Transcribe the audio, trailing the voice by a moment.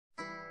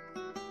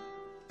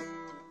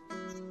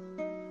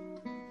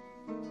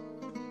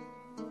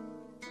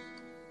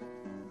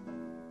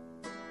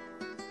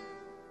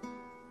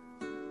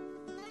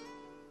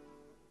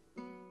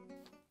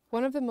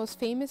One of the most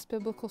famous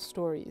biblical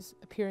stories,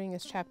 appearing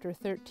as chapter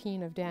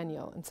 13 of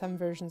Daniel in some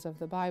versions of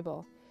the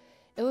Bible,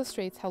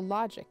 illustrates how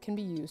logic can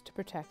be used to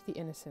protect the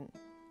innocent.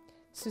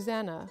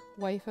 Susannah,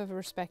 wife of a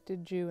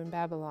respected Jew in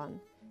Babylon,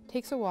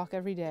 takes a walk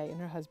every day in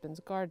her husband's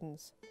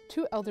gardens.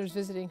 Two elders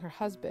visiting her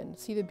husband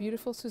see the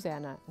beautiful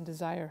Susannah and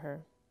desire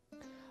her.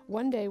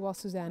 One day, while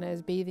Susannah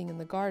is bathing in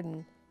the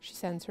garden, she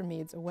sends her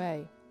maids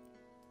away.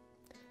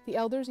 The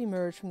elders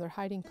emerge from their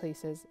hiding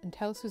places and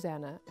tell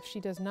Susannah if she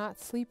does not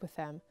sleep with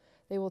them,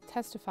 they will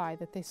testify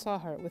that they saw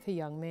her with a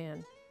young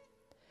man.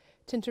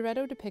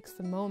 Tintoretto depicts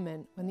the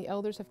moment when the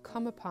elders have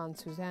come upon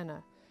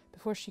Susannah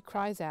before she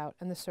cries out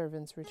and the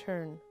servants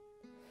return.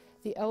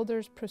 The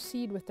elders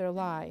proceed with their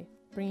lie,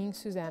 bringing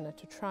Susannah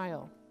to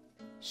trial.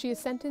 She is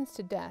sentenced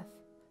to death,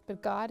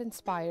 but God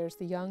inspires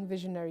the young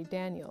visionary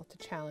Daniel to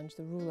challenge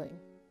the ruling.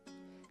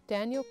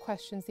 Daniel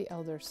questions the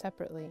elders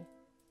separately.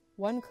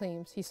 One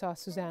claims he saw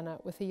Susannah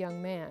with a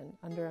young man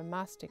under a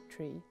mastic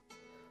tree,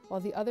 while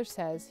the other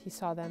says he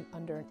saw them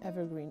under an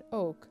evergreen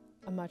oak,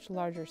 a much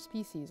larger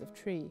species of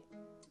tree.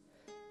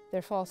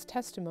 Their false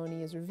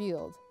testimony is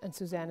revealed, and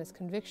Susannah's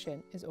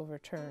conviction is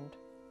overturned.